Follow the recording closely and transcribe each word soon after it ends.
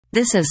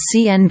This is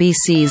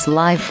CNBC's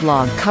live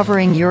blog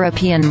covering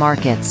European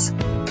markets.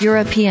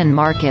 European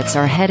markets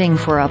are heading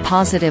for a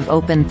positive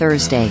open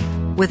Thursday,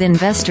 with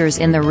investors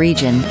in the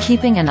region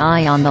keeping an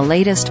eye on the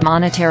latest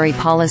monetary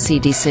policy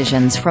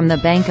decisions from the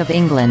Bank of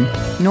England,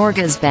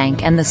 Norges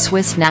Bank and the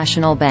Swiss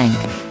National Bank.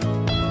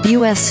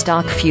 U.S.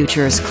 stock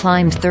futures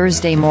climbed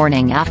Thursday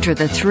morning after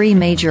the three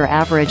major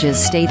averages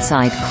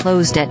stateside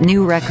closed at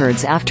new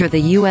records after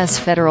the U.S.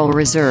 Federal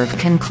Reserve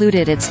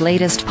concluded its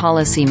latest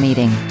policy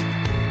meeting.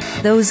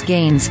 Those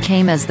gains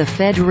came as the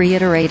Fed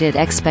reiterated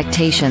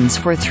expectations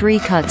for 3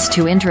 cuts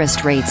to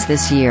interest rates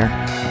this year.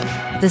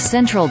 The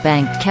central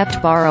bank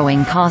kept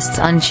borrowing costs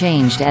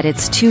unchanged at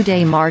its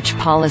 2-day March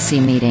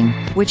policy meeting,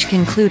 which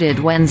concluded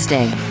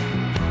Wednesday.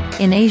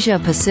 In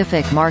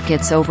Asia-Pacific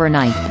markets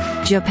overnight,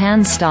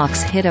 Japan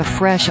stocks hit a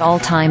fresh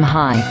all-time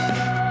high.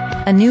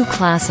 A new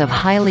class of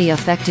highly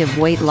effective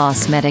weight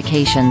loss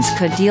medications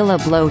could deal a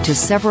blow to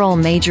several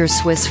major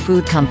Swiss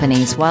food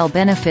companies while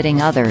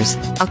benefiting others,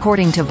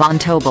 according to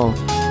Vontobel.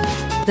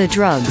 The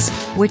drugs,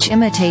 which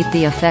imitate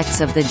the effects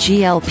of the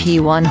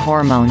GLP-1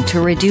 hormone to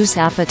reduce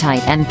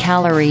appetite and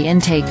calorie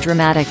intake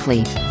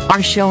dramatically,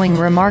 are showing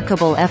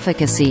remarkable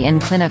efficacy in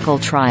clinical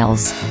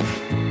trials.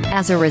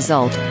 As a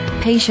result,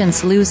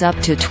 patients lose up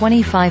to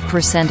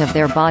 25% of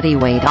their body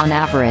weight on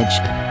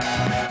average.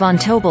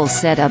 Vontobel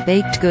said a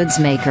baked goods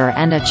maker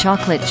and a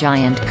chocolate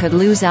giant could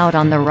lose out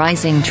on the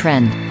rising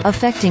trend,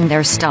 affecting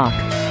their stock.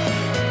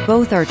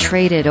 Both are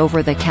traded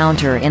over the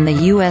counter in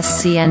the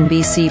US.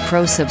 CNBC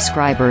Pro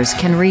subscribers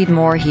can read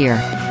more here.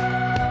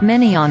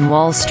 Many on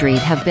Wall Street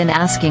have been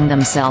asking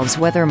themselves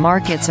whether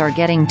markets are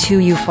getting too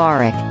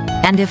euphoric,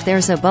 and if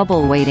there's a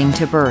bubble waiting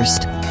to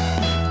burst.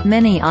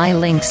 Many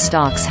AI-linked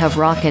stocks have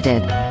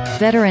rocketed.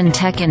 Veteran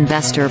tech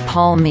investor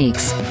Paul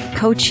Meeks,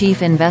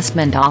 co-chief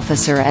investment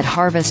officer at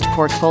Harvest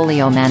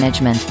Portfolio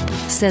Management,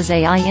 says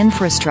AI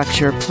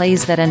infrastructure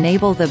plays that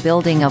enable the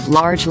building of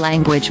large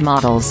language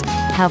models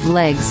have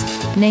legs,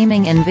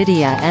 naming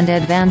NVIDIA and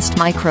advanced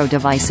micro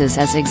devices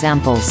as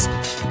examples.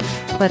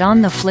 But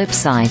on the flip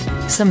side,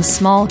 some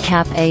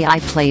small-cap AI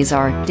plays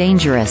are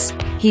dangerous,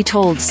 he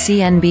told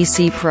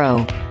CNBC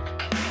Pro.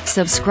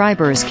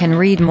 Subscribers can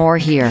read more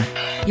here.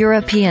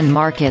 European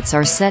markets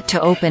are set to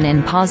open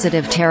in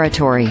positive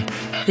territory.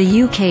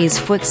 The UK's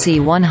FTSE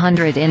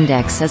 100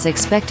 index is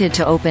expected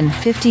to open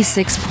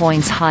 56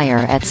 points higher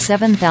at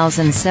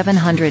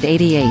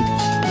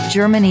 7,788.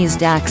 Germany's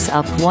DAX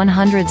up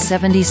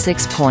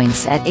 176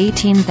 points at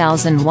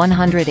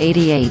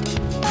 18,188.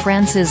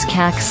 France's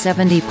CAC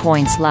 70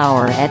 points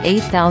lower at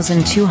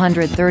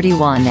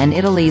 8,231 and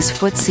Italy's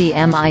FTSE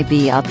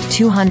MIB up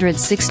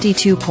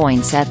 262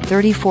 points at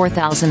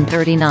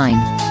 34,039,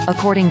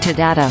 according to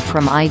data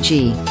from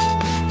IG.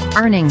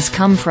 Earnings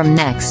come from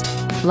Next,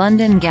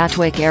 London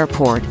Gatwick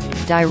Airport,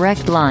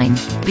 Direct Line,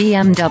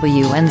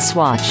 BMW and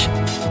Swatch.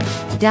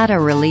 Data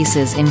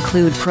releases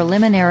include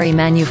preliminary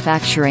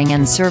manufacturing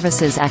and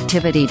services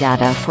activity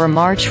data for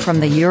March from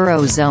the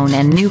Eurozone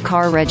and new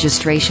car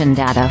registration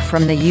data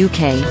from the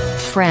UK,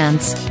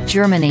 France,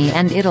 Germany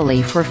and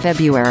Italy for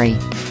February.